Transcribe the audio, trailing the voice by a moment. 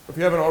If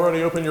you haven't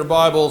already, open your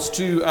Bibles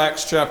to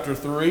Acts chapter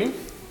 3.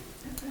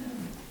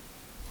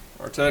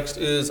 Our text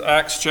is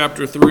Acts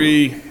chapter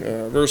 3,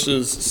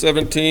 verses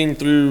 17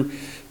 through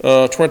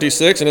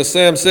 26. And as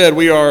Sam said,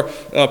 we are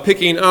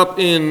picking up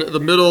in the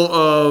middle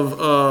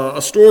of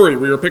a story.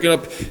 We are picking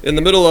up in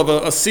the middle of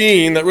a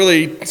scene that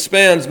really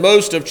spans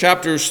most of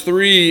chapters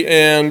 3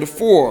 and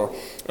 4,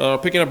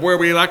 picking up where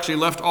we actually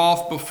left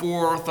off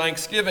before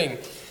Thanksgiving.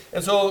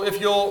 And so if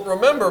you'll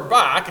remember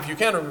back, if you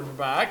can remember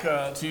back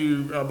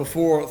to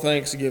before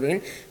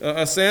Thanksgiving,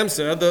 as Sam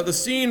said, the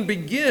scene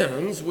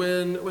begins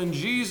when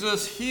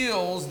Jesus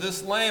heals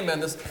this lame man,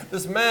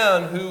 this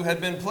man who had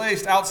been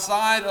placed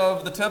outside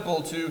of the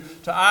temple to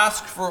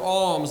ask for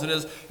alms. And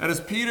as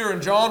Peter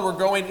and John were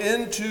going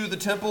into the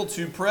temple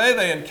to pray,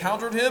 they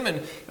encountered him,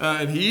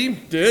 and he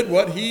did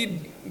what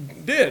he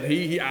did.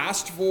 He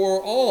asked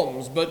for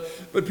alms, but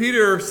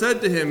Peter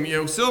said to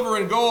him, silver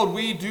and gold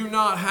we do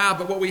not have,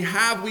 but what we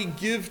have we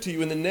give to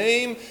you. In the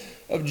name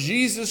of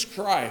Jesus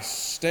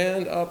Christ,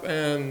 stand up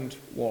and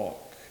walk.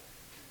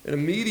 And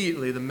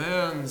immediately the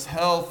man's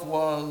health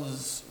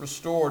was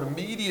restored.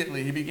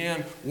 Immediately he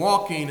began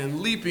walking and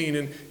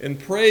leaping and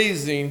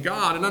praising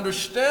God. And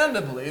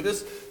understandably,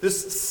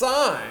 this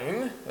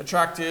sign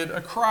attracted a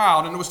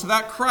crowd. And it was to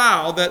that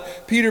crowd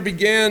that Peter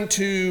began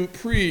to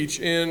preach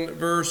in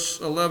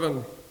verse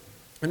 11.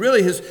 And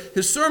really,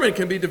 his sermon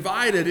can be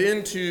divided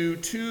into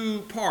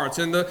two parts.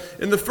 In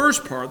the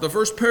first part, the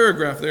first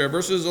paragraph there,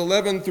 verses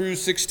 11 through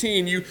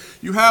 16,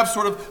 you have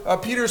sort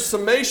of Peter's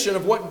summation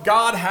of what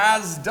God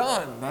has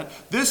done. That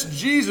this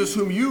Jesus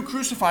whom you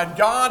crucified,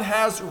 God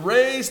has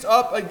raised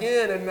up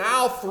again, and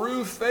now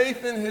through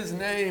faith in his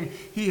name,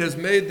 he has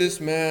made this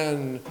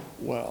man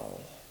well.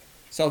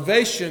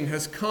 Salvation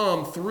has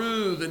come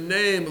through the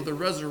name of the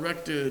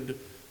resurrected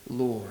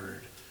Lord.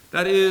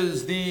 That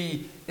is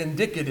the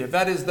indicative.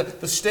 That is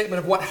the statement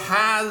of what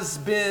has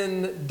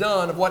been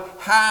done, of what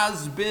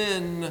has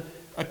been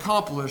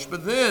accomplished.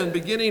 But then,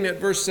 beginning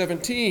at verse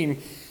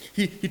 17,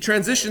 he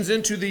transitions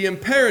into the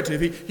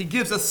imperative. He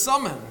gives a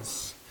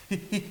summons.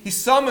 He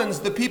summons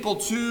the people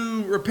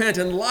to repent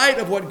in light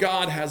of what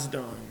God has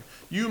done.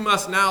 You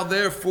must now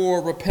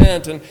therefore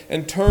repent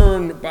and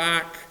turn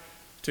back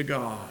to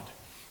God.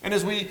 And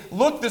as we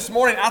look this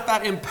morning at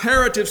that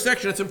imperative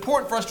section, it's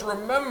important for us to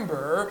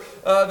remember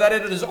that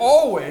it is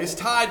always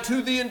tied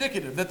to the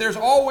indicative, that there's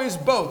always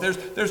both.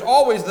 There's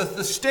always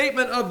the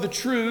statement of the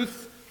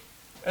truth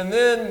and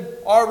then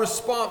our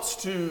response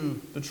to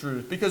the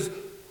truth. Because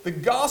the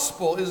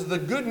gospel is the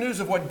good news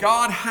of what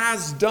God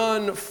has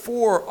done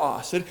for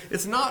us.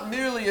 It's not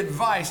merely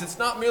advice. It's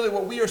not merely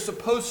what we are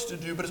supposed to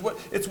do, but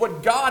it's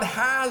what God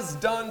has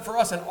done for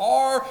us. And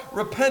our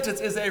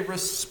repentance is a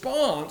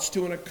response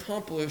to an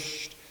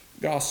accomplished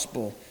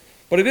gospel.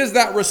 But it is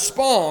that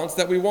response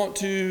that we want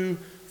to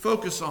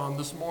focus on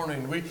this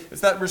morning.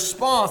 It's that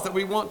response that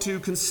we want to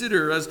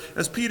consider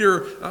as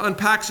Peter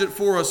unpacks it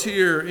for us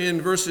here in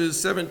verses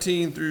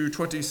 17 through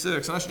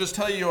 26. And I should just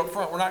tell you up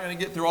front, we're not going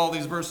to get through all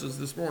these verses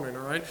this morning,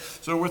 all right?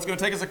 So it's going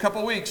to take us a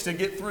couple weeks to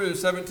get through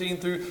 17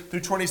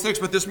 through 26.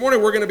 But this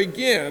morning we're going to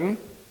begin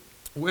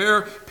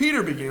where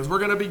Peter begins. We're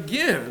going to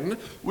begin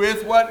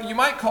with what you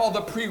might call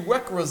the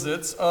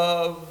prerequisites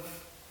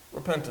of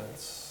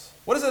repentance.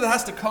 What is it that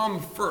has to come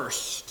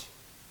first?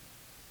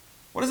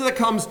 What is it that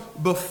comes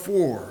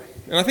before?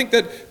 And I think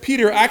that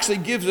Peter actually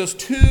gives us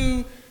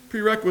two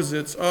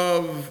prerequisites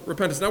of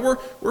repentance. Now,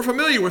 we're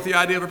familiar with the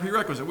idea of a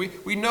prerequisite.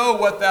 We know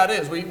what that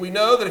is. We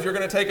know that if you're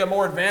going to take a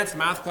more advanced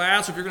math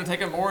class, if you're going to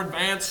take a more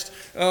advanced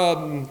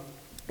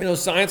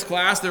science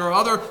class, there are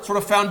other sort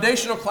of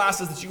foundational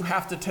classes that you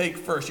have to take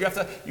first. You have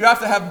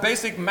to have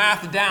basic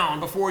math down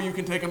before you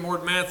can take a more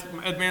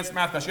advanced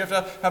math class. You have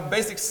to have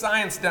basic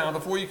science down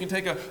before you can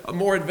take a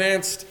more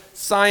advanced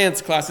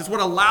science class. It's what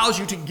allows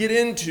you to get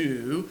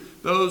into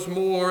those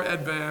more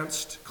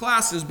advanced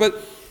classes.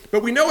 But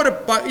we know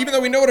even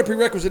though we know what a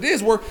prerequisite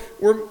is, we're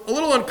a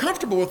little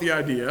uncomfortable with the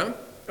idea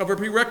of a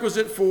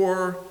prerequisite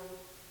for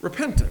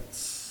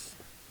repentance.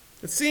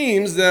 It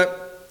seems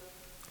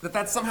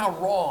that's somehow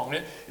wrong.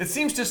 It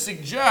seems to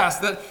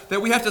suggest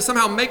that we have to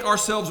somehow make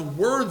ourselves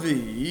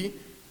worthy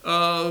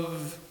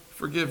of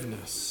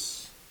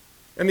forgiveness.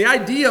 And the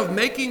idea of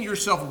making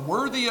yourself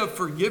worthy of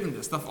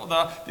forgiveness,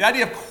 the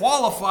idea of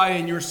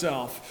qualifying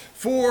yourself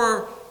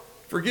for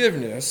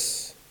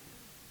forgiveness,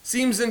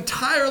 seems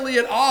entirely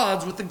at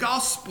odds with the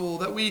gospel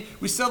that we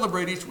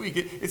celebrate each week.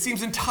 It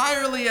seems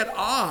entirely at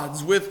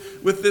odds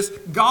with this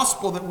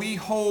gospel that we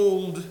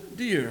hold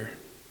dear.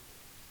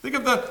 Think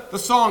of the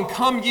song,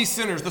 Come Ye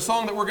Sinners, the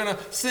song that we're going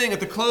to sing at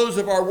the close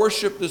of our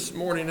worship this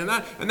morning. And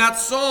that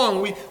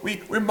song,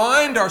 we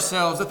remind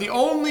ourselves that the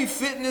only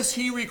fitness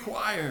he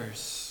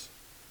requires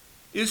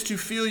is to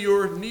feel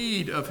your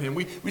need of him.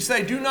 We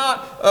say, do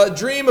not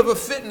dream of a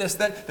fitness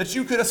that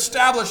you could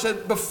establish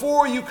that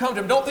before you come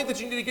to him. Don't think that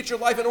you need to get your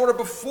life in order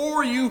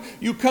before you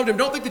come to him.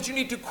 Don't think that you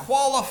need to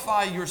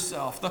qualify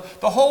yourself.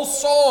 The whole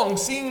song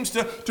seems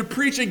to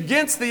preach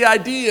against the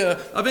idea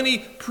of any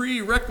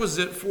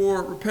prerequisite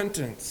for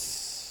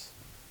repentance.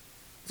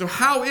 So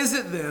how is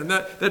it then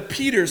that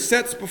Peter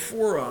sets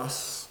before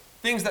us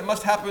things that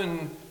must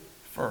happen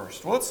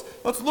first. Well,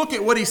 let's look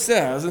at what he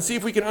says and see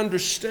if we can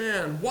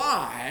understand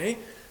why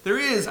there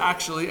is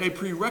actually a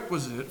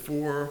prerequisite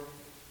for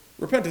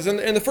repentance.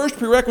 And the first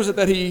prerequisite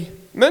that he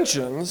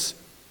mentions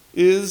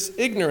is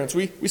ignorance.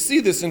 We see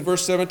this in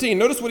verse 17.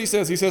 Notice what he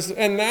says. He says,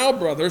 "And now,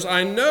 brothers,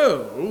 I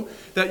know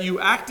that you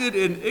acted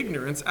in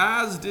ignorance,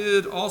 as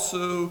did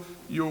also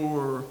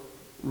your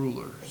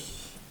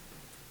rulers."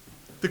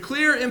 The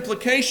clear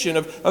implication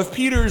of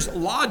Peter's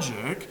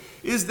logic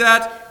is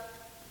that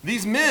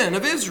these men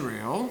of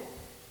Israel,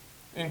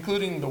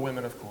 including the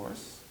women, of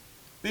course,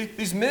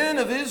 these men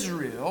of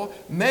Israel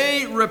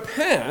may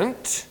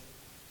repent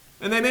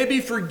and they may be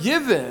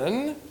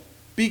forgiven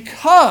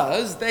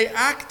because they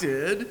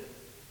acted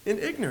in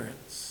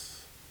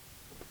ignorance.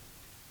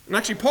 And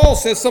actually, Paul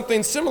says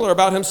something similar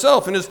about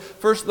himself in his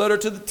first letter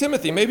to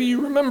Timothy. Maybe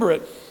you remember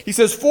it. He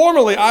says,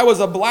 "Formerly I was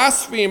a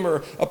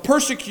blasphemer, a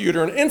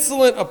persecutor, an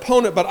insolent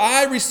opponent, but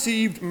I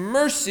received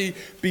mercy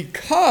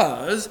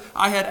because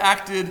I had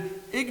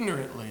acted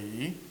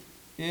ignorantly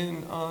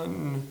in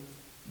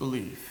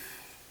unbelief."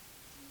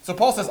 So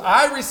Paul says,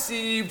 I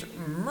received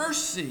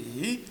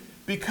mercy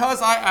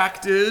because I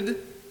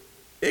acted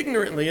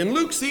ignorantly. And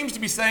Luke seems to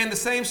be saying the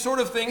same sort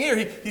of thing here.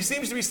 He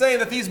seems to be saying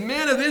that these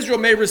men of Israel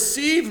may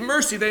receive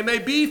mercy. They may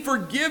be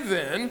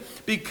forgiven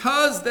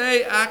because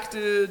they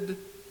acted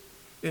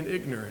in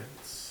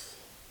ignorance.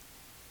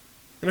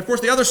 And of course,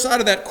 the other side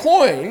of that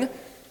coin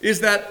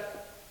is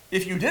that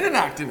if you didn't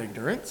act in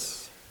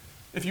ignorance,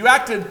 if you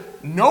acted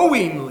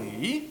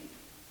knowingly,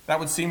 that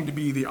would seem to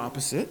be the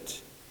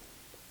opposite,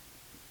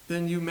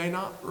 then you may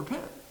not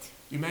repent.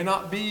 You may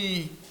not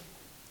be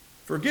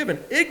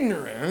forgiven.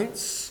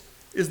 Ignorance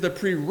is the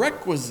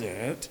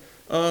prerequisite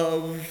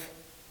of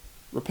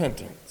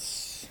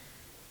repentance.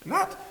 And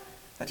that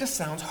just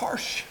sounds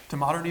harsh to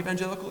modern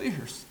evangelical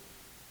ears.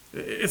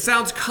 It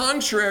sounds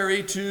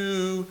contrary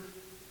to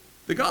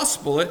the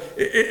gospel.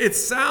 It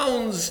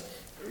sounds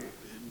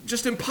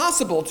just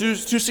impossible to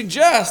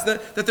suggest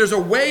that there's a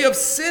way of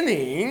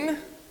sinning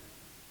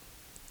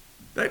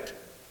that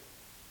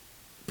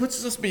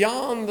puts us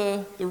beyond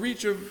the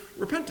reach of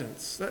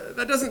repentance.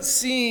 That doesn't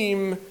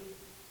seem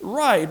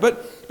right.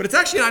 But it's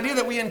actually an idea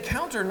that we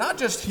encounter not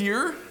just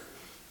here,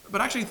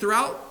 but actually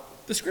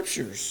throughout the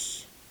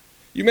Scriptures.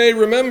 You may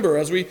remember,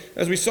 as we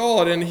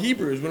saw it in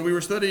Hebrews when we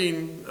were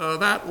studying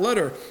that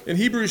letter. In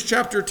Hebrews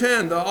chapter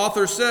 10, the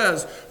author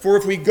says, "For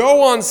if we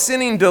go on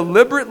sinning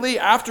deliberately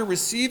after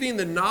receiving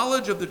the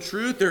knowledge of the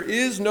truth, there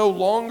is no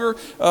longer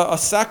a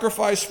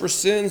sacrifice for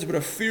sins, but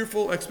a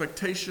fearful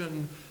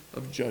expectation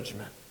of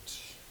judgment."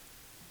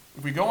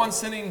 If we go on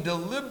sinning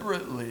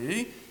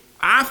deliberately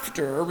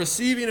after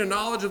receiving a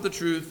knowledge of the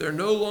truth, there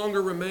no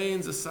longer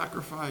remains a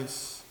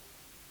sacrifice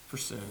for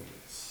sins.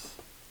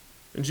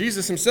 And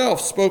Jesus himself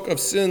spoke of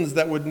sins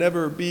that would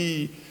never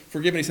be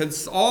forgiven. He said,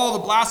 all the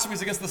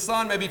blasphemies against the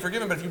Son may be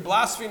forgiven, but if you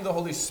blaspheme the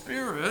Holy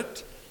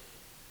Spirit,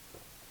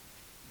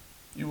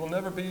 you will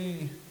never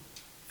be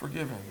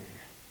forgiven.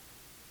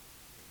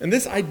 And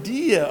this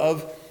idea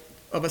of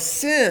a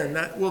sin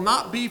that will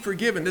not be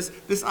forgiven,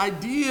 this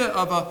idea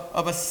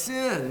of a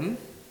sin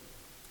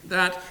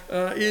that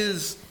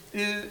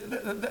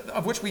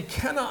of which we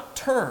cannot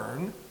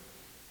turn,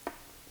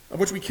 of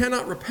which we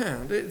cannot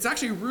repent, it's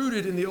actually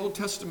rooted in the Old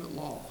Testament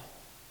law.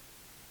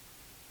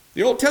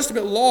 The Old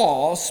Testament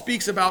law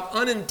speaks about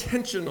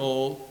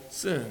unintentional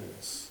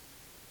sins.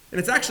 And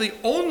it's actually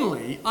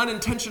only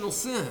unintentional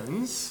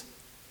sins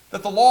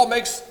that the law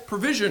makes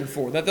provision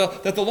for, that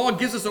the law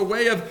gives us a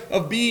way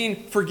of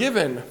being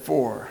forgiven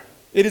for.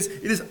 It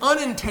is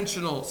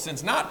unintentional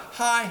sins, not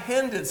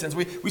high-handed sins.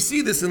 We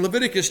see this in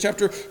Leviticus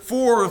chapter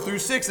 4 through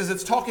 6 as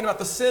it's talking about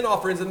the sin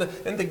offerings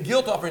and the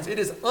guilt offerings. It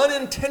is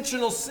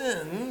unintentional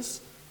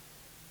sins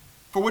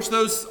for which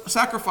those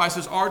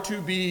sacrifices are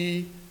to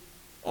be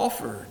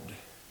offered.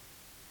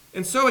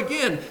 And so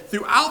again,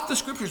 throughout the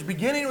Scriptures,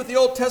 beginning with the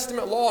Old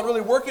Testament law and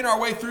really working our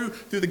way through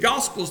the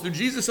Gospels, through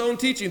Jesus' own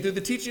teaching, through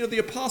the teaching of the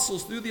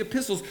apostles, through the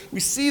epistles, we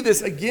see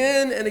this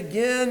again and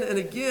again and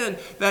again,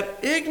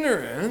 that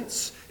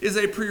ignorance is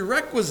a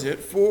prerequisite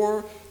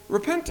for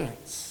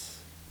repentance.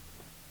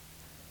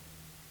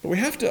 But we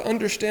have to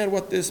understand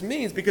what this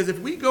means, because if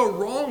we go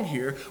wrong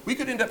here, we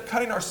could end up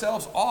cutting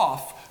ourselves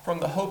off from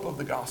the hope of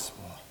the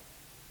gospel.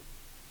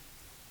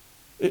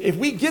 If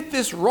we get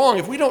this wrong,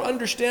 if we don't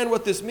understand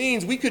what this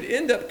means, we could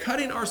end up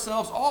cutting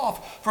ourselves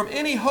off from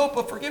any hope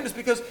of forgiveness,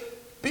 because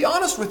be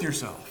honest with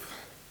yourself.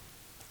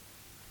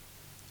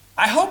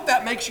 I hope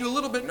that makes you a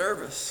little bit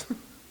nervous.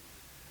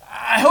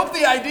 I hope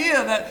the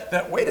idea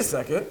that wait a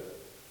second,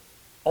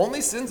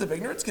 only sins of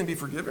ignorance can be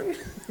forgiven?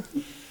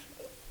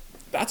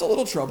 That's a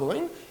little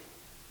troubling,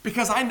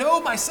 because I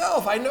know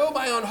myself, I know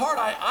my own heart,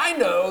 I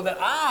know that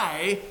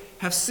I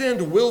have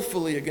sinned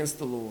willfully against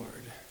the Lord.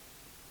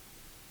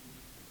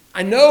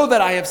 I know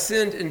that I have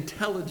sinned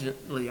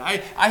intelligently. I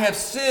have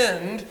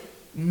sinned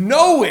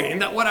knowing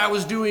that what I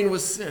was doing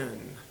was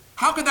sin.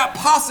 How could that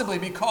possibly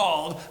be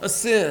called a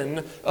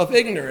sin of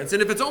ignorance?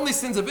 And if it's only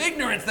sins of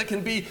ignorance that can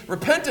be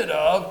repented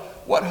of,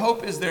 what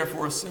hope is there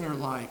for a sinner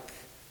like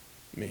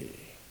me?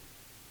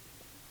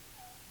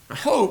 I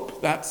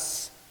hope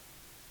that's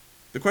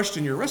the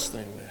question you're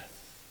wrestling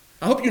with.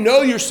 I hope you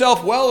know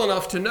yourself well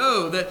enough to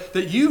know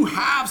that you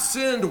have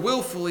sinned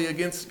willfully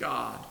against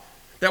God.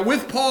 That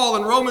with Paul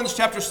in Romans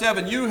chapter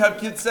 7, you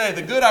could say,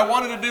 the good I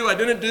wanted to do, I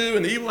didn't do,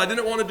 and the evil I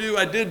didn't want to do,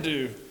 I did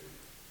do.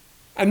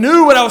 I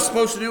knew what I was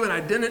supposed to do, and I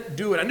didn't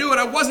do it. I knew what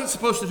I wasn't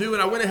supposed to do,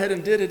 and I went ahead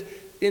and did it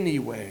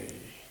anyway.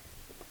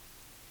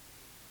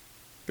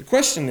 The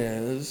question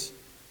is,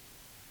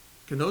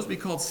 can those be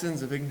called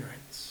sins of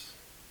ignorance?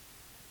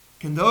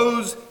 Can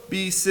those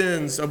be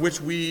sins of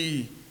which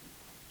we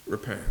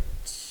repent?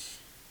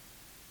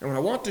 And what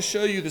I want to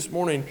show you this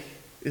morning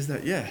is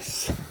that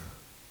yes,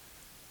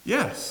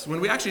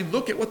 when we actually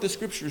look at what the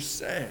scriptures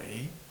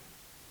say,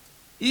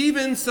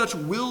 even such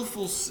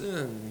willful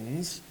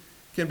sins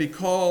can be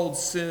called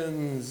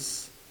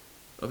sins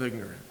of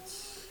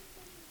ignorance.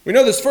 We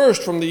know this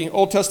first from the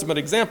Old Testament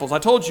examples. I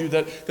told you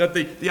that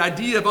the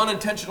idea of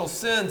unintentional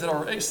sins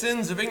or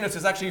sins of ignorance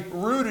is actually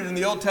rooted in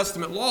the Old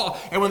Testament law.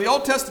 And when the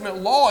Old Testament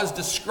law is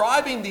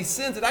describing these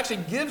sins, it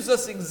actually gives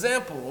us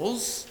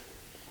examples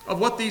of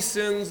what these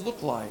sins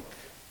look like.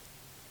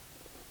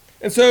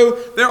 And so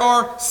there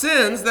are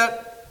sins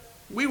that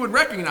we would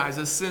recognize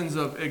as sins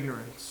of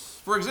ignorance.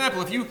 For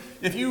example,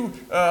 if you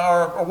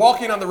are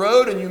walking on the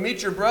road and you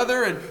meet your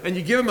brother and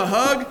you give him a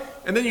hug,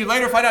 and then you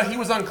later find out he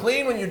was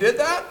unclean when you did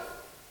that,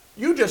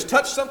 you just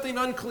touched something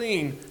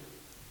unclean,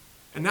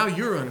 and now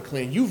you're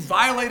unclean. You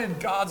violated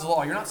God's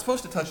law. You're not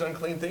supposed to touch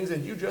unclean things,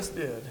 and you just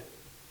did.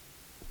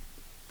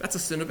 That's a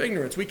sin of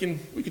ignorance. We can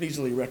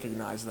easily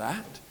recognize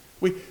that.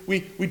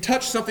 We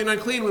touched something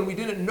unclean when we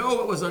didn't know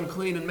it was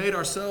unclean and made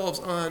ourselves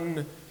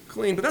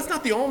unclean. But that's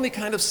not the only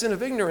kind of sin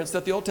of ignorance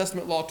that the Old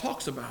Testament law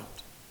talks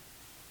about.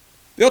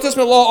 The Old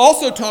Testament law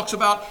also talks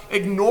about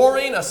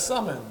ignoring a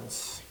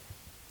summons.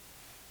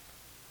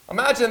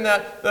 Imagine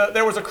that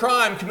there was a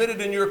crime committed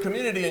in your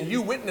community and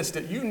you witnessed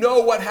it. You know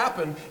what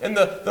happened. And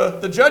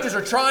the judges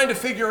are trying to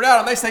figure it out.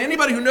 And they say,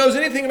 anybody who knows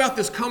anything about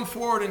this, come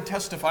forward and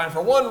testify. And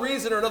for one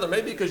reason or another,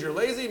 maybe because you're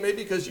lazy,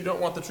 maybe because you don't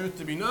want the truth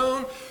to be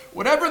known,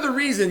 whatever the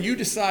reason, you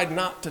decide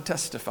not to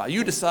testify.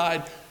 You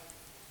decide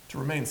to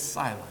remain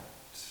silent.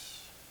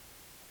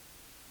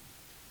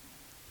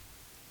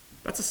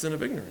 That's a sin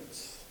of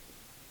ignorance.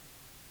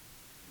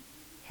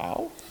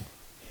 How?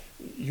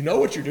 You know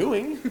what you're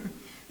doing.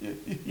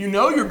 You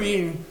know you're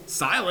being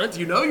silent.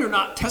 You know you're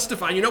not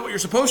testifying. You know what you're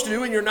supposed to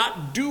do, and you're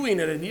not doing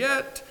it. And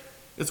yet,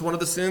 it's one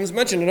of the sins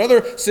mentioned.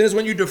 Another sin is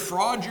when you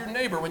defraud your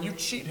neighbor, when you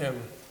cheat him.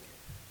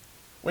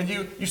 When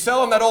you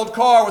sell him that old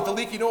car with the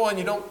leaking oil and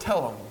you don't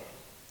tell him.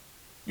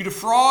 You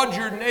defraud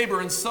your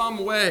neighbor in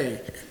some way,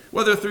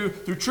 whether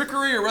through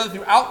trickery or whether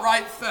through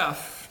outright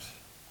theft.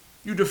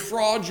 You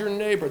defraud your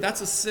neighbor.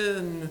 That's a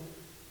sin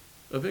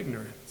of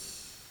ignorance.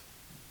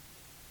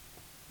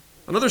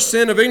 Another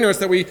sin of ignorance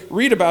that we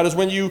read about is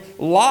when you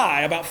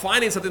lie about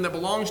finding something that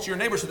belongs to your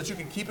neighbor so that you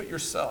can keep it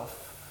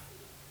yourself.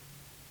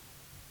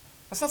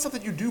 That's not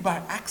something you do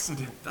by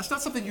accident. That's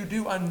not something you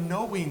do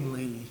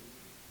unknowingly.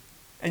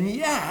 And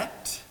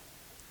yet,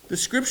 the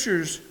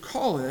scriptures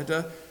call it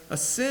a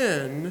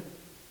sin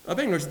of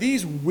ignorance.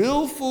 These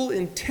willful,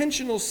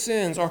 intentional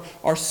sins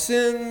are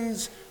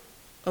sins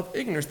of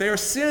ignorance. They are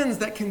sins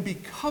that can be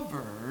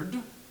covered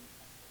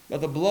by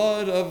the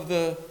blood of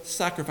the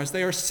sacrifice.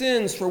 They are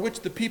sins for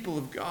which the people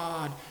of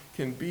God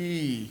can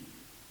be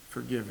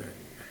forgiven.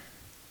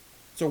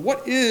 So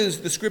what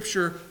is the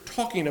scripture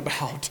talking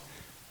about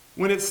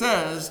when it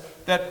says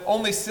that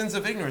only sins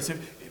of ignorance?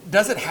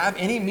 Does it have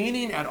any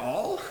meaning at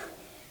all?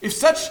 If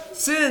such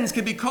sins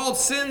can be called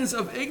sins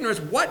of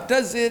ignorance, what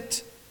does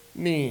it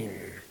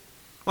mean?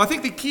 Well, I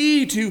think the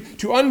key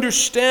to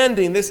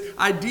understanding this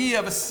idea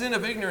of a sin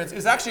of ignorance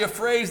is actually a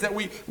phrase that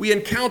we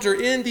encounter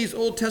in these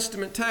Old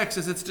Testament texts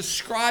as it's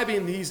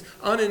describing these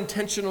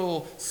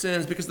unintentional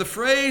sins. Because the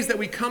phrase that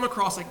we come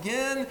across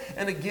again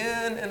and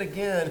again and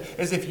again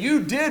is, if you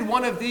did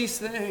one of these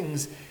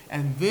things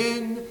and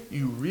then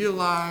you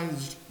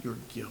realized your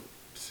guilt.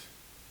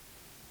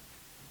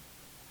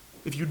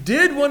 If you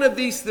did one of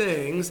these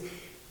things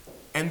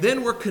and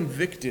then were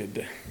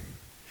convicted.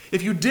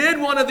 If you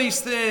did one of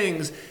these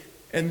things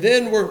and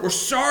then we're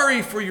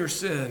sorry for your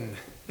sin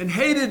and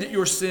hated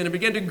your sin and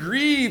began to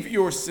grieve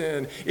your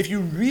sin, if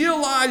you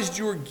realized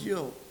your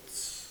guilt,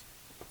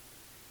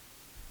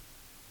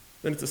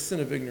 then it's a sin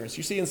of ignorance.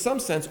 You see, in some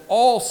sense,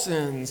 all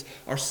sins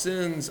are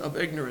sins of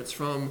ignorance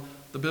from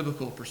the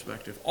biblical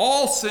perspective.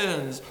 All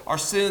sins are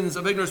sins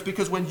of ignorance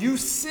because when you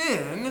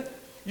sin,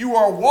 you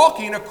are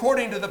walking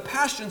according to the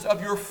passions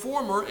of your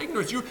former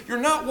ignorance. You're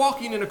not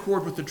walking in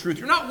accord with the truth.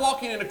 You're not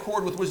walking in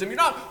accord with wisdom. You're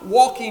not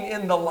walking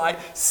in the light.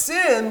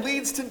 Sin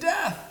leads to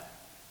death.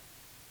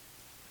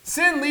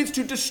 Sin leads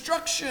to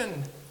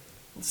destruction.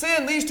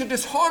 Sin leads to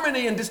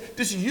disharmony and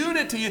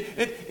disunity.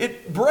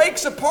 It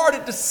breaks apart.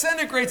 It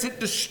disintegrates. It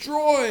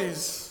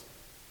destroys.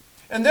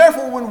 And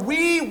therefore, when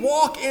we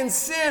walk in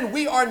sin,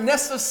 we are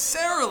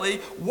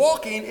necessarily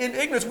walking in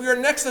ignorance. We are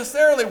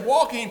necessarily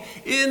walking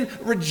in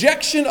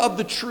rejection of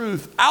the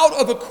truth, out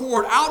of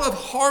accord, out of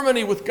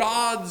harmony with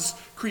God's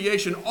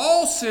creation.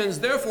 All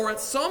sins, therefore,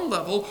 at some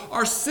level,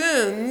 are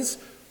sins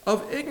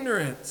of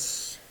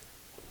ignorance.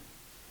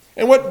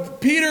 And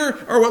what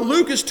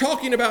Luke is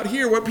talking about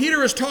here, what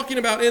Peter is talking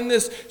about in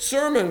this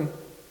sermon,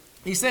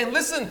 he's saying,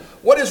 listen,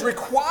 what is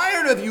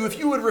required of you if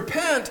you would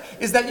repent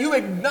is that you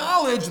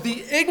acknowledge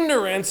the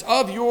ignorance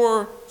of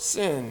your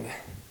sin.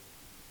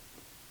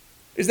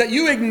 Is that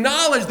you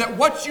acknowledge that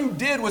what you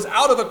did was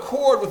out of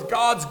accord with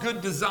God's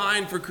good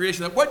design for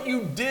creation, that what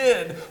you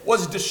did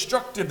was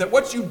destructive, that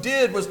what you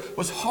did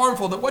was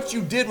harmful, that what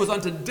you did was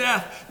unto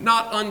death,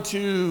 not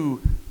unto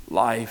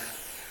life.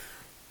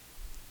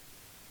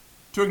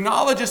 To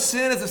acknowledge a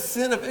sin as a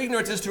sin of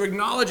ignorance is to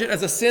acknowledge it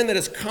as a sin that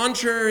is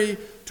contrary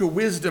to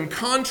wisdom,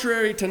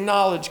 contrary to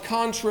knowledge,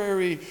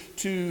 contrary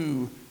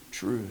to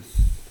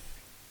truth.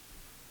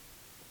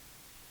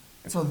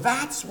 And so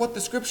that's what the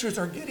scriptures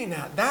are getting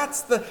at.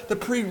 That's the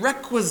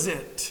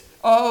prerequisite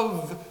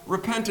of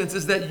repentance,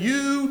 is that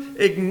you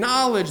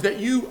acknowledge, that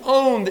you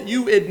own, that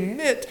you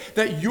admit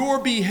that your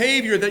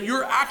behavior, that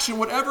your action,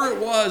 whatever it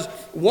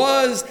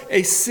was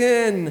a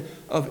sin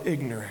of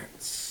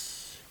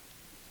ignorance.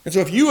 And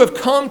so if you have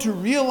come to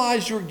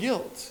realize your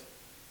guilt,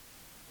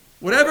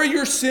 whatever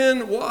your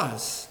sin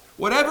was,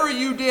 whatever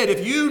you did,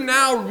 if you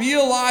now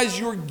realize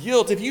your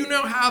guilt, if you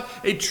now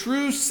have a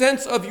true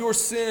sense of your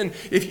sin,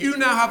 if you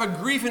now have a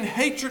grief and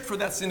hatred for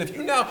that sin, if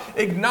you now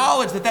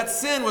acknowledge that that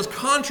sin was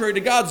contrary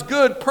to God's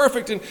good,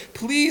 perfect, and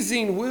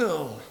pleasing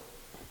will,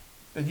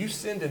 then you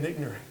sinned in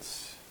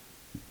ignorance.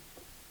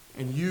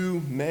 And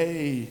you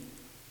may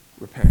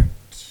repent.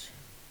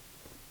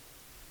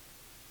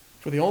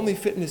 For the only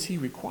fitness he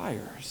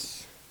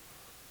requires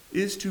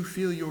is to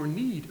feel your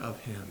need of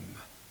him.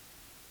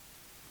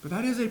 But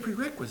that is a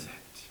prerequisite.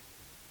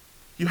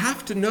 You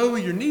have to know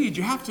your need.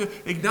 You have to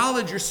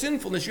acknowledge your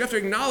sinfulness. You have to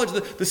acknowledge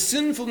the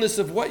sinfulness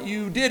of what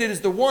you did. It is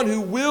the one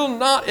who will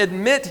not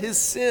admit his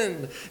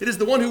sin. It is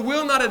the one who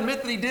will not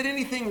admit that he did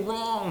anything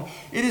wrong.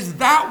 It is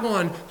that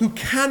one who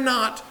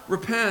cannot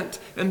repent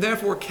and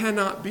therefore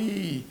cannot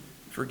be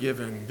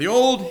forgiven. The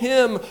old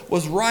hymn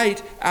was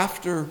right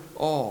after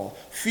all.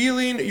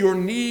 Feeling your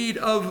need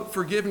of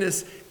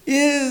forgiveness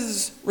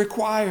is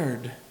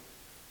required,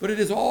 but it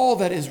is all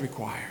that is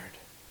required.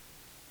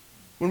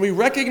 When we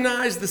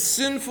recognize the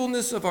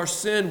sinfulness of our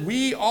sin,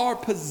 we are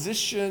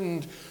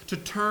positioned to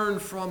turn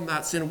from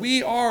that sin.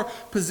 We are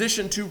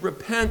positioned to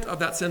repent of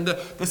that sin.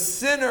 The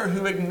sinner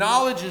who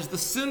acknowledges the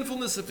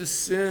sinfulness of his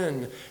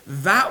sin,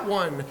 that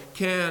one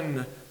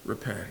can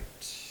repent.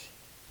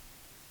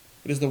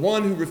 It is the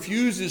one who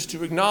refuses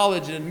to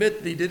acknowledge and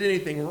admit that he did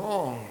anything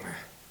wrong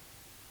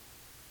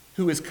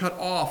who is cut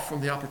off from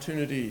the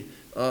opportunity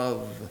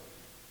of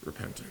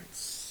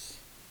repentance.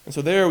 And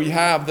so there we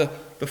have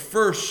the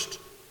first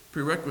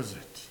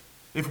prerequisite.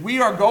 If we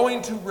are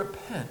going to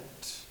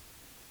repent,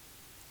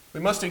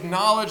 we must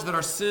acknowledge that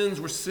our sins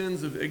were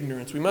sins of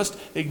ignorance. We must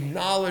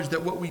acknowledge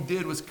that what we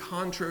did was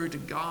contrary to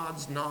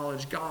God's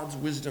knowledge, God's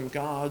wisdom,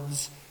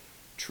 God's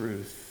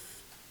truth.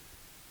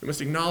 We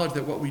must acknowledge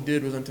that what we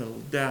did was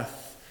unto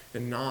death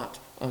and not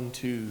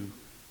unto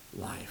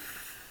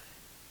life.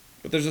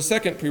 But there's a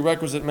second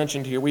prerequisite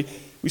mentioned here. We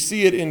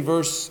see it in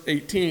verse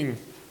 18.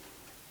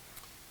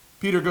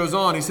 Peter goes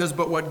on, he says,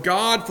 "But what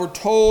God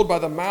foretold by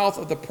the mouth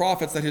of the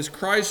prophets that his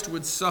Christ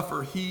would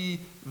suffer,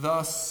 he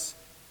thus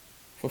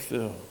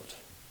fulfilled."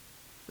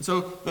 And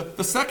so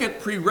the second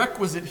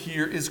prerequisite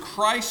here is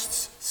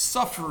Christ's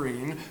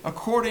suffering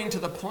according to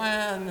the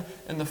plan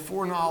and the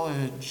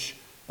foreknowledge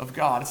of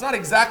God. It's not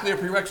exactly a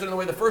prerequisite in the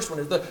way the first one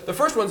is. The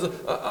first one's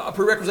a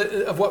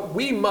prerequisite of what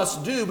we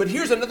must do, but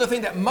here's another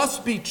thing that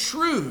must be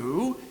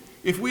true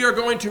if we are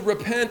going to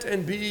repent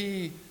and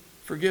be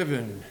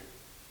forgiven.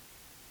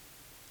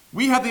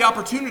 We have the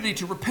opportunity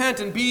to repent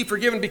and be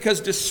forgiven because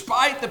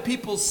despite the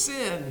people's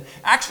sin,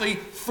 actually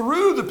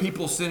through the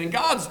people's sin, in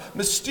God's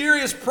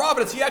mysterious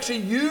providence, he actually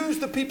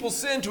used the people's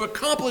sin to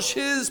accomplish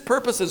his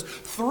purposes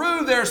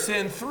through their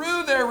sin,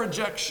 through their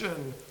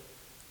rejection.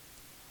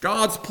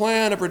 God's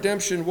plan of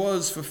redemption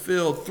was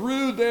fulfilled.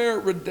 Through their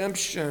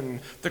redemption,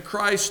 the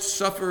Christ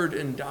suffered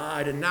and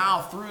died, and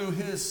now through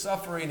his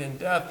suffering and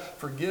death,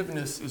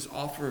 forgiveness is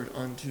offered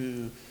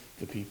unto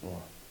the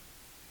people.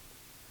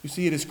 You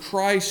see, it is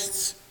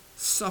Christ's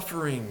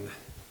suffering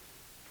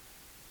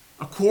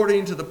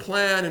according to the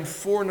plan and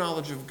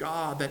foreknowledge of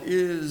God that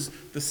is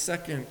the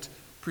second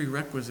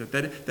prerequisite,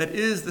 that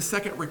is the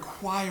second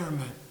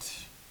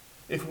requirement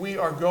if we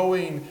are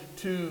going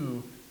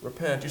to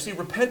repent. You see,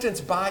 repentance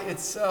by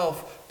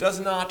itself does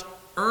not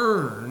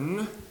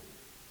earn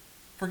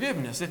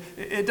forgiveness.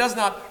 It does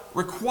not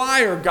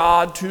require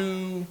God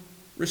to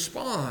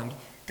respond.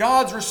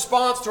 God's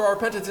response to our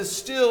repentance is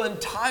still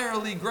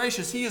entirely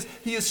gracious. He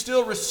is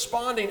still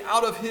responding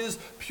out of his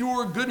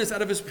pure goodness,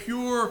 out of his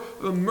pure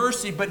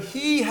mercy. But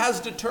he has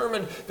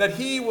determined that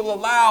he will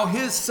allow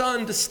his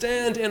Son to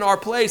stand in our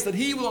place, that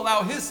he will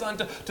allow his Son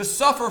to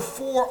suffer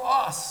for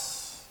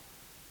us.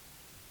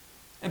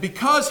 And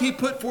because he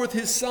put forth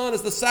his Son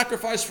as the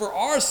sacrifice for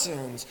our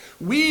sins,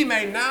 we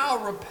may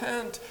now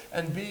repent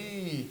and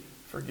be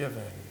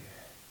forgiven.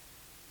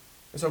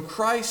 And so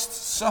Christ's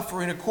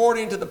suffering,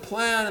 according to the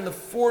plan and the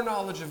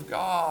foreknowledge of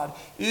God,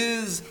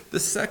 is the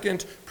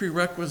second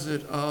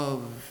prerequisite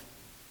of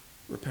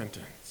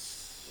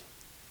repentance.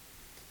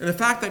 And the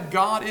fact that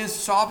God is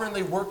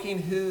sovereignly working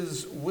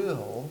his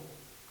will,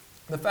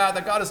 the fact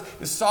that God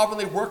is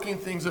sovereignly working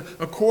things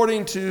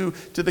according to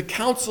the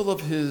counsel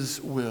of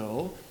his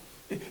will,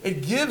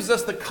 it gives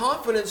us the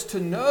confidence to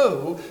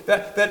know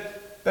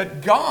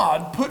that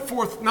God put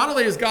forth, not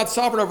only is God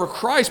sovereign over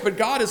Christ, but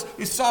God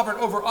is sovereign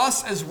over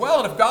us as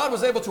well. And if God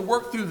was able to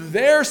work through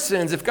their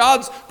sins, if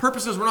God's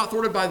purposes were not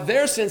thwarted by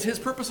their sins, his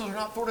purposes are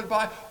not thwarted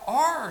by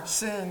our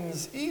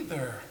sins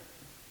either.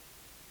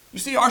 You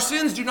see, our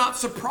sins do not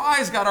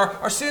surprise God.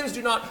 Our sins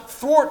do not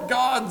thwart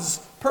God's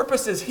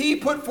purposes. He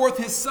put forth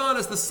his Son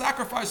as the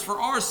sacrifice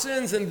for our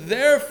sins, and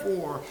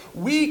therefore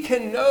we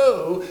can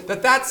know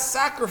that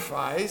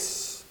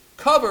sacrifice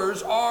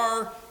covers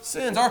our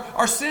sins.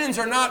 Our sins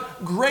are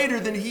not greater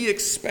than he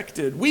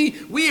expected.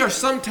 We are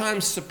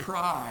sometimes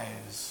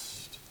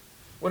surprised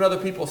when other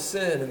people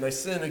sin and they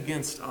sin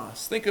against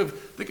us. Think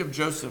of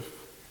Joseph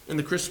in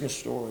the Christmas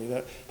story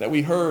that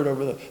we heard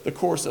over the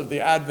course of the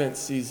Advent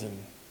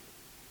season.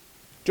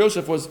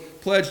 Joseph was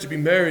pledged to be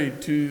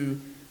married to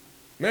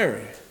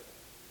Mary,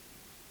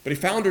 but he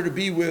found her to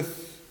be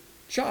with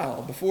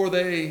child before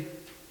they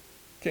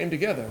came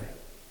together.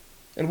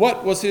 And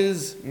what was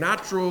his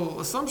natural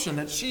assumption?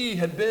 That she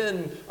had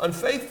been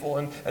unfaithful.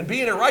 And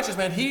being a righteous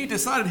man, he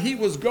decided he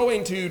was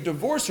going to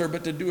divorce her,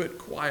 but to do it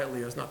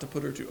quietly, as not to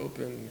put her to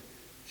open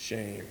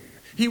shame.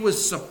 He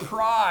was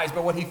surprised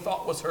by what he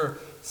thought was her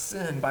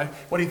sin, by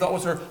what he thought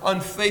was her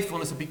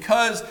unfaithfulness. And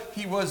because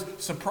he was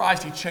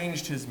surprised, he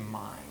changed his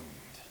mind.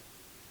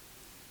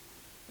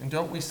 And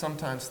don't we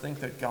sometimes think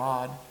that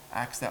God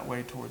acts that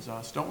way towards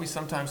us? Don't we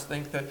sometimes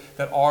think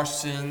that our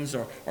sins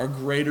are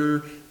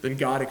greater than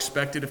God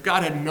expected? If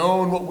God had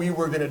known what we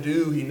were going to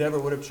do, he never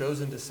would have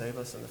chosen to save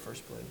us in the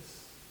first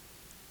place.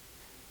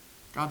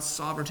 God's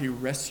sovereignty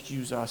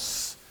rescues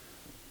us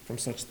from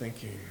such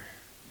thinking.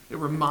 It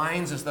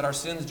reminds us that our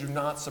sins do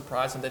not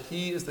surprise him, that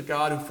he is the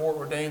God who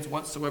foreordains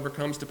whatsoever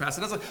comes to pass.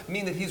 It doesn't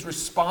mean that he's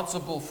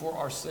responsible for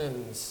our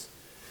sins.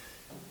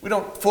 We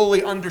don't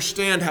fully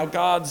understand how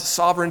God's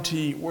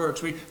sovereignty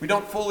works. We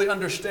don't fully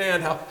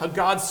understand how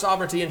God's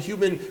sovereignty and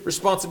human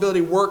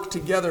responsibility work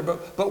together,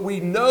 but we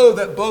know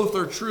that both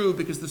are true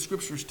because the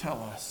scriptures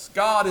tell us.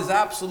 God is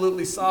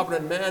absolutely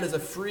sovereign, and man is a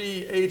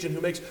free agent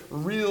who makes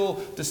real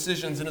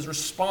decisions and is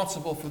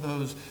responsible for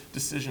those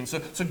decisions.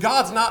 So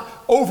God's not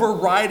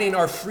overriding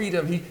our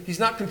freedom. He's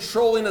not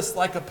controlling us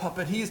like a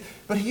puppet,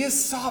 but he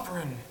is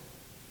sovereign.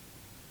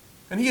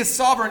 And he is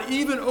sovereign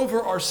even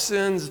over our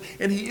sins,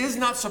 and he is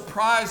not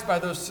surprised by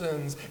those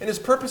sins, and his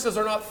purposes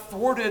are not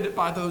thwarted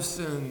by those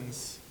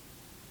sins.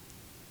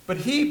 But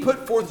he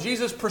put forth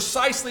Jesus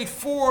precisely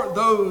for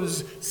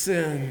those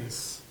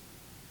sins.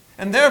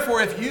 And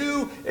therefore, if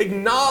you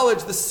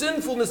acknowledge the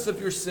sinfulness of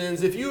your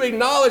sins, if you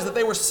acknowledge that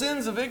they were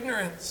sins of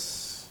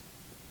ignorance,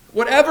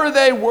 whatever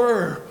they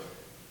were,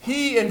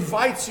 he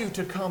invites you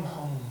to come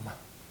home.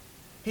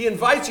 He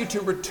invites you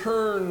to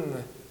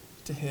return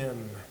to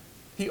him.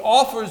 He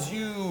offers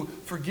you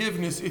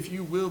forgiveness if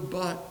you will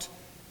but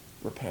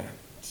repent.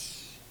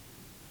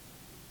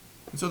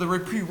 And so the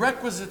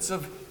prerequisites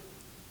of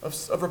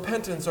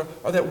repentance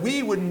are that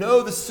we would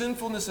know the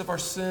sinfulness of our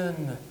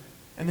sin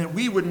and that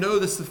we would know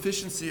the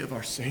sufficiency of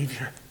our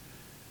Savior.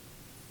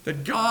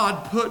 That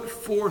God put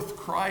forth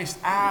Christ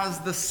as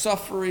the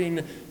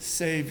suffering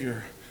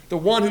Savior, the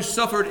one who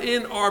suffered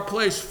in our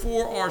place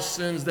for our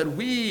sins, that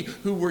we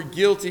who were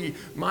guilty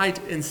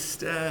might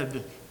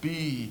instead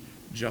be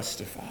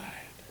justified.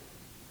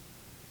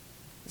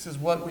 This is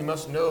what we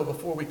must know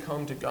before we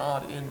come to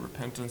God in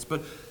repentance.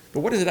 But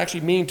what does it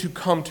actually mean to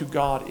come to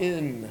God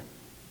in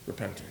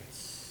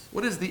repentance?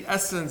 What is the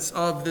essence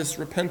of this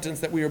repentance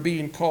that we are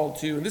being called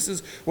to? And this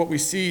is what we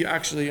see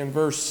actually in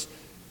verse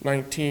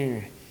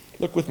 19.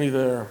 Look with me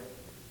there.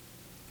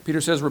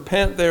 Peter says,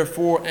 "Repent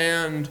therefore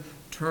and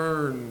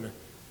turn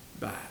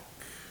back."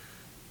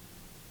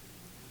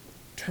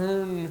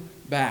 Turn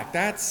back.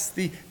 That's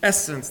the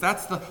essence.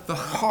 That's the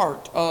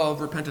heart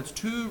of repentance.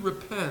 To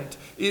repent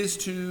is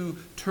to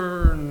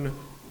turn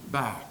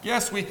back.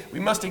 Yes, we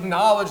must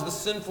acknowledge the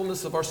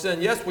sinfulness of our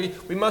sin. Yes,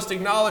 we must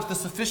acknowledge the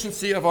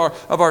sufficiency of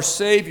our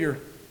Savior.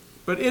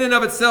 But in and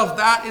of itself,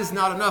 that is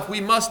not enough.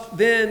 We must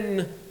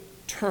then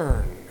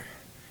turn.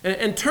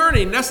 And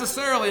turning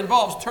necessarily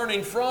involves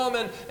turning from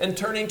and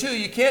turning to.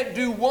 You can't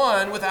do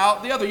one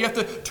without the other. You have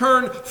to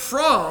turn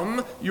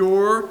from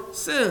your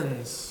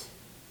sins.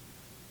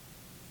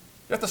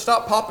 You have to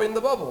stop popping the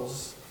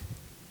bubbles.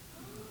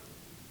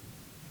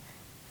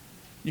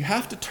 You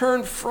have to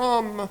turn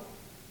from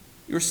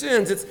your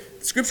sins.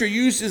 Scripture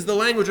uses the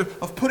language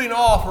of putting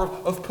off or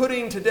of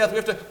putting to death. We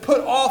have to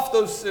put off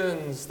those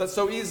sins that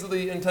so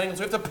easily entangle us.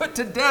 We have to put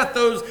to death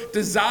those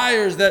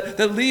desires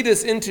that lead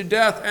us into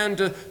death and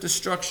to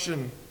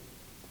destruction.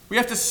 We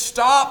have to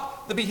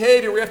stop the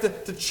behavior. We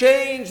have to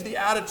change the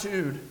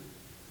attitude.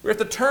 We have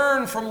to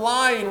turn from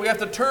lying. We have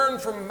to turn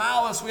from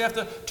malice. We have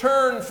to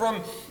turn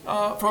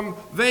from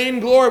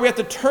vainglory. We have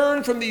to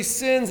turn from these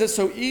sins that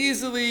so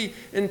easily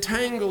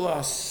entangle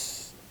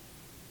us.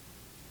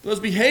 Those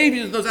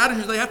behaviors, those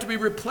attitudes, they have to be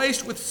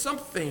replaced with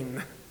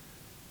something.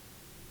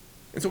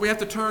 And so we have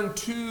to turn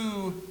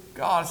to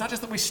God. It's not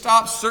just that we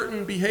stop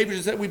certain behaviors,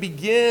 it's that we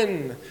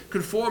begin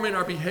conforming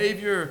our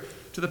behavior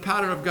to the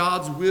pattern of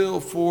God's will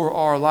for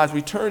our lives.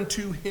 We turn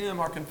to Him,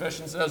 our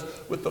confession says,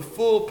 with the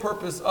full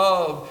purpose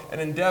of an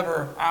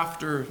endeavor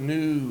after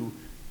new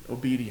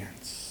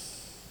obedience.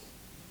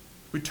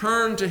 We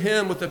turn to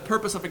Him with the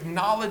purpose of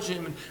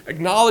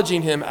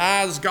acknowledging Him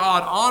as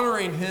God,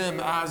 honoring Him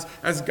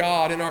as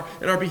God in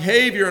our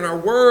behavior, in our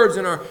words,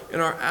 in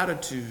our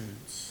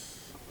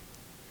attitudes.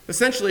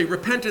 Essentially,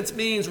 repentance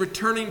means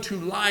returning to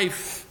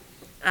life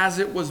as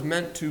it was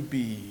meant to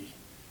be.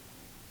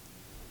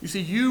 You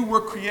see, you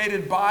were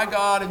created by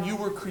God and you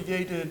were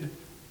created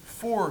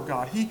for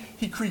God.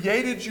 He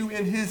created you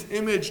in His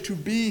image to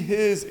be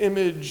His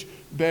image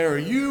bearer.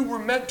 You were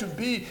meant to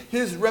be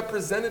His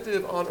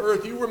representative on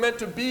earth. You were meant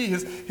to be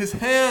His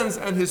hands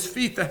and His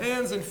feet, the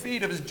hands and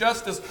feet of His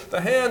justice, the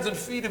hands and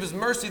feet of His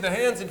mercy, the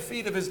hands and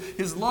feet of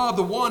His love,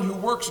 the one who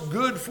works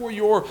good for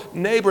your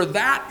neighbor.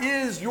 That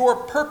is your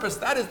purpose.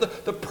 That is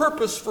the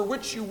purpose for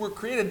which you were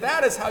created.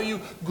 That is how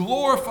you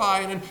glorify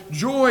and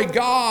enjoy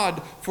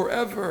God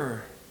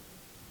forever.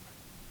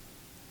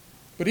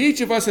 But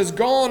each of us has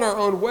gone our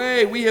own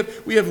way. We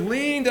have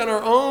leaned on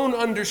our own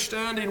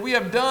understanding. We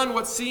have done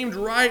what seemed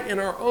right in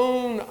our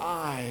own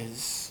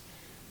eyes.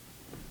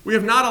 We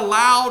have not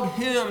allowed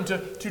Him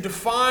to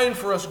define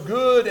for us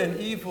good and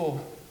evil.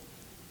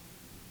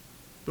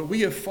 But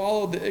we have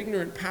followed the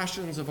ignorant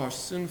passions of our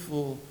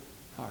sinful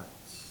hearts.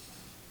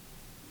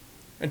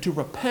 And to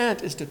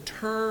repent is to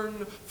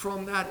turn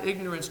from that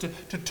ignorance, to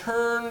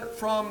turn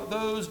from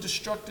those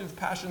destructive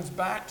passions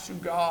back to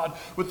God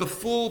with the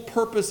full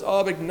purpose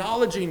of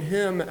acknowledging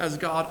Him as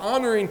God,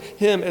 honoring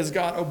Him as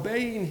God,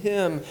 obeying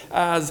Him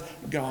as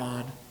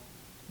God,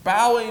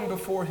 bowing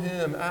before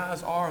Him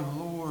as our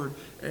Lord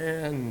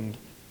and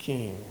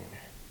King.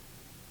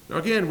 Now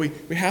again,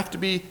 we have to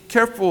be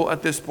careful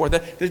at this point.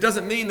 That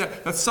doesn't mean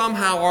that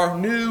somehow our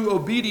new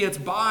obedience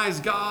buys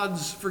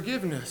God's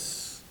forgiveness.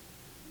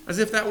 As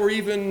if that were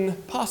even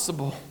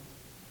possible.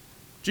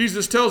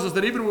 Jesus tells us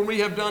that even when we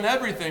have done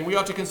everything, we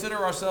ought to consider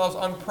ourselves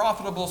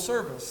unprofitable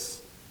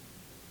servants.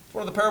 It's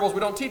one of the parables we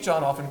don't teach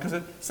on often because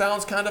it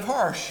sounds kind of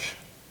harsh.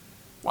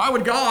 Why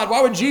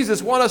would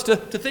Jesus want us to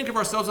think of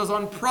ourselves as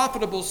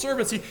unprofitable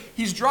servants?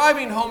 He's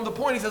driving home the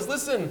point. He says,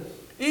 listen,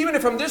 even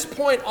if from this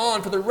point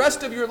on, for the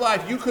rest of your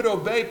life, you could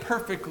obey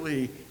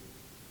perfectly,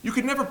 you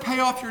could never pay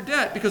off your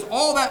debt because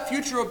all that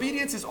future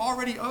obedience is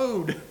already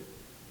owed.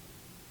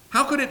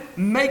 How could it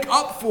make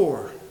up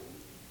for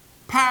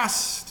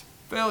past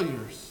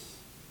failures?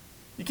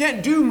 You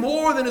can't do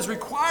more than is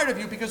required of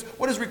you because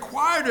what is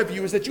required of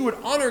you is that you would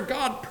honor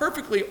God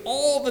perfectly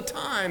all the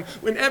time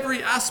in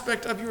every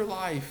aspect of your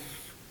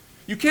life.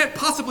 You can't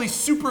possibly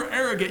super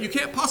arrogant. You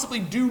can't possibly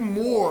do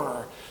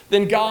more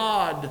than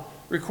God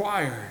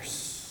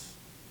requires.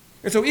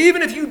 And so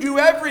even if you do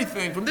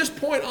everything from this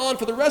point on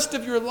for the rest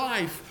of your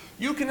life,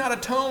 you cannot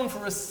atone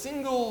for a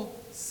single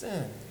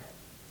sin.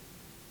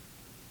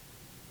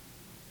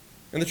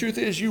 And the truth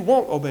is, you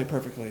won't obey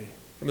perfectly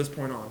from this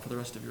point on for the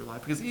rest of your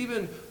life. Because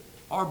even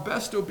our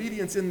best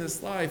obedience in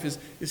this life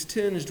is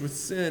tinged with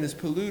sin, is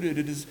polluted,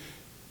 it is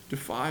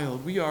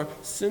defiled. We are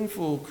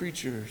sinful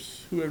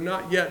creatures who have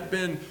not yet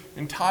been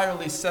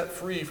entirely set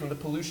free from the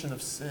pollution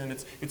of sin.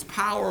 Its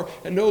power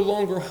and no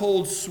longer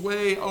holds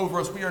sway over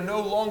us. We are no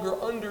longer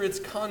under its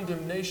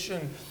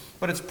condemnation.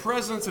 But its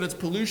presence and its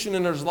pollution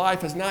in our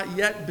life has not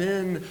yet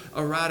been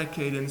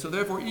eradicated. And so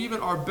therefore, even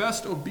our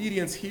best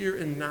obedience here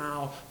and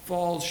now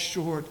falls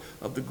short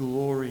of the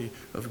glory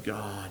of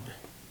God.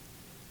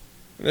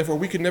 And therefore,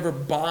 we can never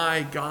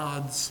buy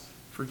God's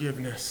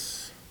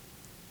forgiveness.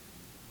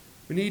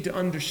 We need to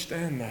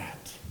understand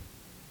that.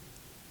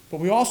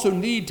 But we also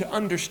need to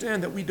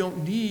understand that we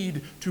don't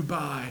need to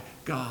buy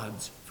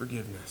God's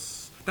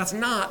forgiveness. That's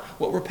not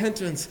what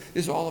repentance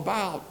is all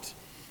about.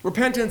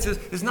 Repentance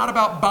is not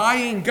about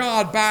buying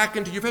God back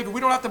into your favor.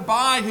 We don't have to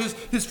buy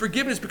his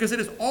forgiveness because it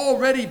has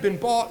already been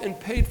bought and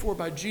paid for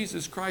by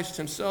Jesus Christ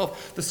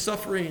Himself, the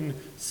suffering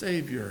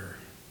Savior.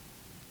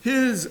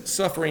 His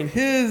suffering,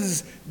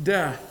 His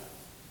death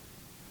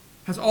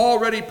has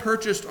already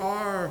purchased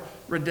our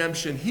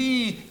redemption.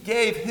 He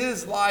gave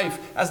His life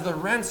as the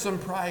ransom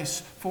price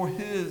for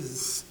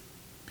His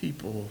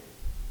people.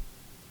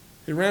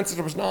 He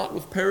ransomed us not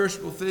with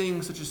perishable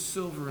things such as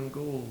silver and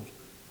gold,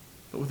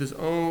 but with His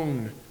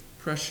own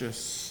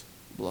precious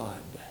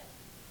blood.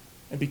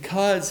 And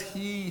because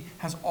He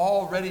has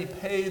already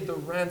paid the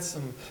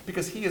ransom,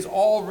 because He has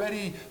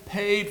already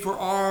paid for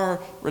our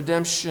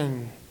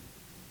redemption,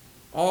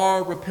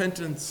 our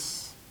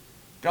repentance,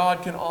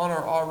 God can honor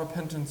our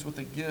repentance with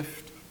a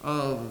gift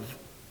of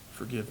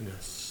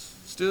forgiveness.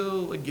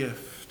 Still a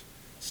gift,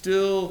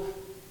 still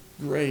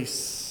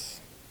grace,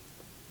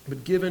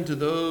 but given to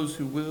those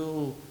who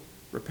will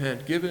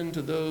repent, given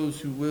to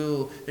those who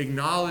will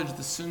acknowledge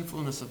the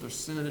sinfulness of their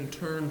sin and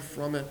turn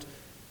from it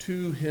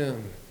to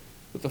him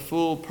with the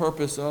full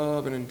purpose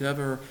of and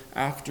endeavor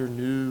after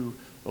new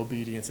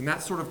obedience. And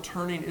that sort of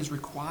turning is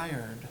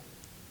required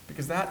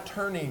because that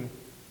turning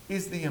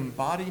is the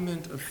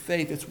embodiment of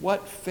faith. It's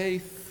what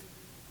faith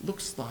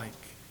looks like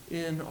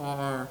in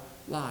our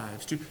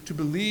lives. To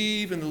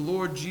believe in the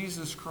Lord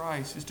Jesus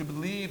Christ is to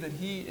believe that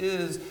he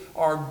is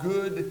our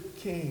good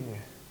King.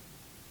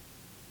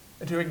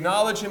 And to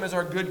acknowledge him as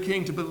our good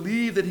King, to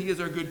believe that he is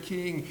our good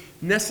King,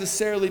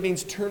 necessarily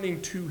means turning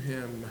to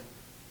him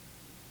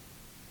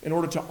in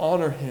order to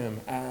honor him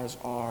as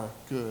our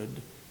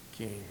good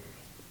King.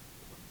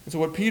 And so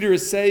what Peter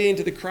is saying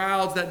to the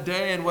crowds that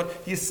day and what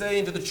he is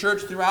saying to the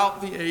church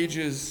throughout the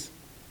ages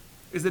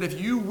is that if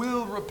you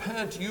will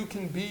repent, you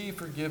can be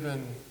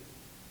forgiven.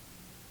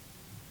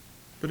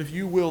 But if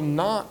you will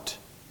not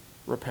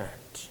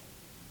repent,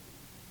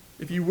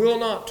 if you will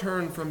not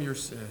turn from your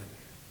sin,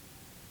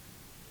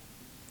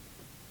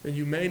 then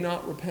you may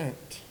not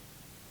repent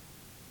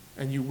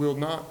and you will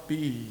not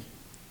be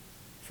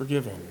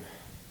forgiven.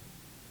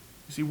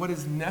 You see, what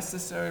is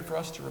necessary for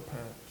us to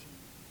repent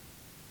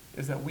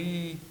is that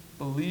we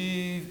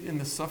believe in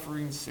the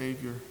suffering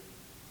Savior,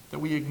 that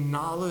we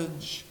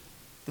acknowledge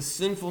the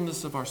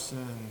sinfulness of our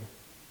sin,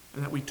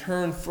 and that we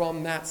turn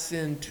from that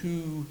sin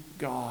to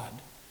God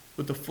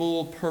with the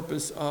full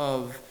purpose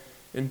of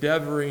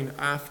endeavoring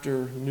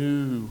after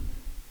new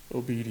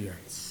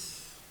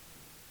obedience.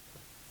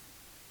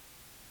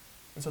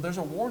 And so there's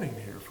a warning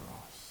here for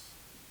us.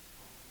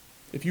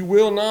 If you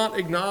will not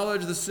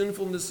acknowledge the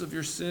sinfulness of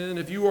your sin,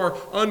 if you are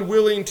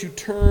unwilling to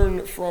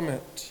turn from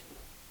it,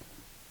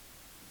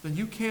 then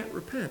you can't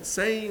repent.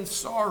 Saying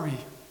sorry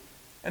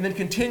and then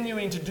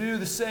continuing to do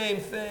the same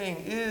thing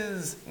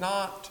is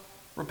not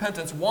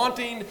repentance.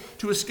 Wanting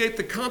to escape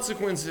the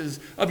consequences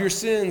of your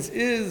sins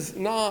is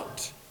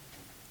not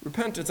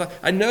repentance.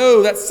 I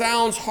know that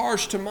sounds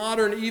harsh to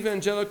modern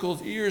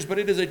evangelicals' ears, but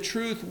it is a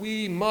truth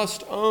we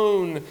must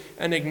own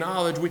and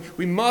acknowledge.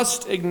 We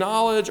must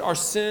acknowledge our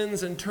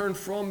sins and turn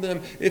from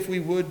them if we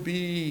would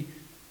be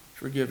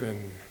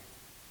forgiven.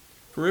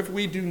 For if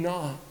we do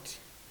not,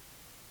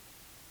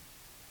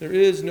 there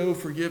is no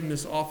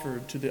forgiveness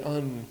offered to the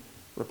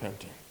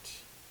unrepentant.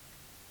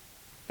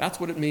 That's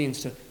what it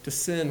means to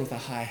sin with a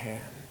high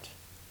hand.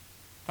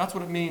 That's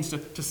what it means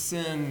to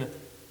sin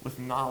with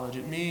knowledge.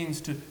 It means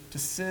to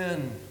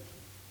sin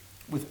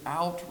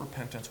without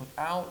repentance,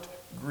 without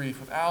grief,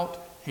 without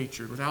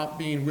hatred, without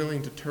being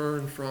willing to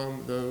turn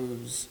from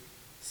those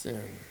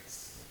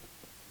sins.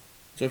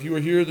 So if you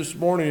are here this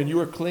morning and you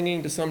are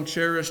clinging to some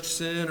cherished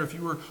sin, or if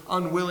you are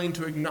unwilling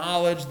to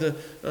acknowledge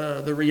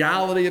the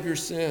reality of your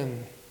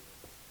sin,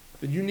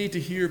 then you need to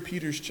hear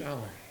Peter's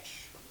challenge.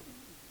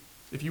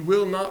 If you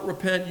will not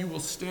repent, you will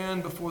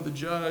stand before the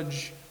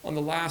judge on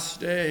the last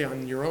day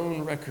on your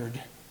own record,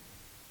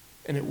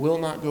 and it will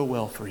not go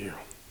well for you.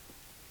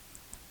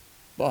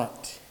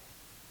 But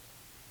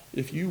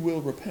if you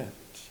will repent,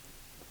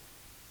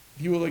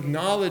 if you will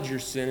acknowledge your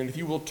sin, and if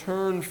you will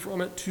turn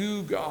from it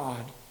to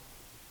God,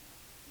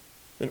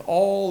 then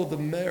all of the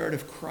merit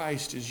of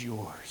Christ is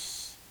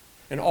yours.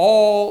 And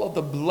all of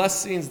the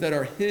blessings that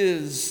are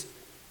his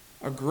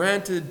are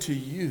granted to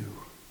you.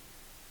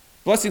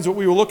 Blessings, what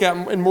we will look at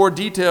in more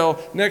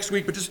detail next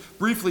week, but just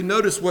briefly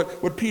notice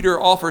what Peter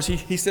offers.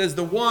 He says,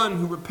 the one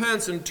who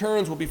repents and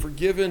turns will be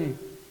forgiven.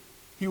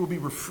 He will be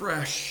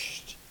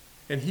refreshed,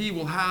 and he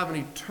will have an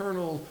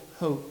eternal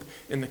hope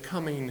in the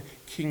coming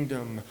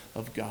kingdom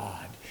of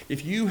God.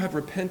 If you have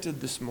repented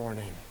this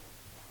morning,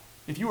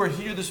 if you are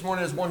here this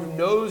morning as one who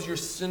knows your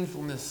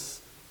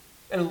sinfulness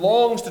and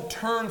longs to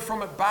turn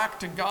from it back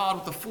to God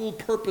with the full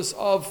purpose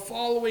of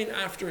following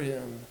after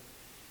him,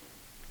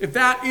 if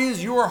that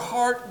is your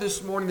heart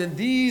this morning, then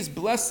these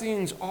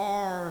blessings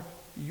are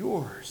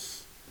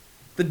yours.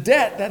 The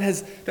debt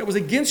that was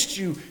against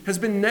you has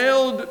been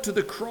nailed to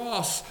the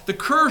cross. The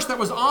curse that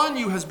was on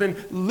you has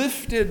been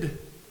lifted.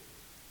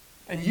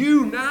 And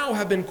you now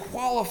have been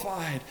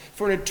qualified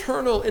for an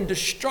eternal,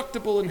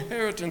 indestructible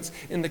inheritance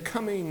in the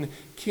coming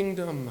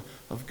kingdom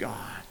of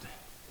God.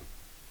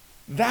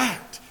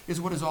 That is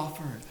what is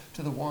offered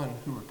to the one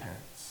who repents.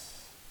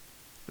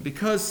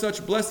 Because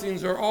such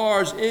blessings are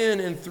ours in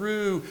and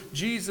through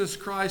Jesus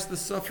Christ, the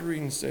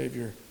suffering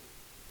Savior.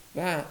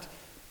 That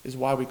is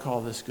why we call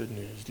this good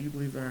news. Do you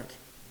believe that?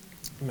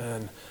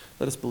 Amen.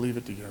 Let us believe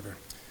it together.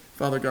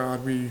 Father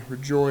God, we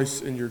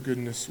rejoice in your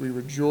goodness. We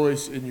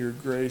rejoice in your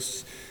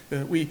grace.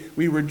 We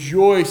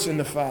rejoice in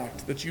the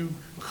fact that you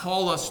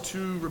call us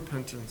to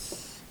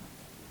repentance,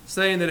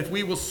 saying that if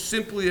we will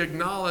simply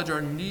acknowledge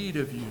our need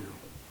of you,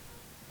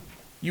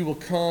 you will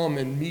come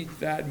and meet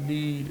that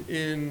need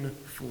in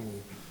full.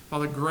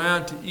 Father,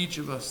 grant to each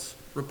of us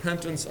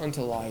repentance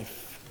unto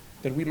life,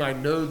 that we might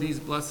know these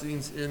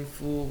blessings in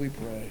full, we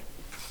pray.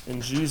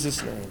 In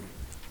Jesus' name,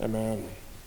 amen.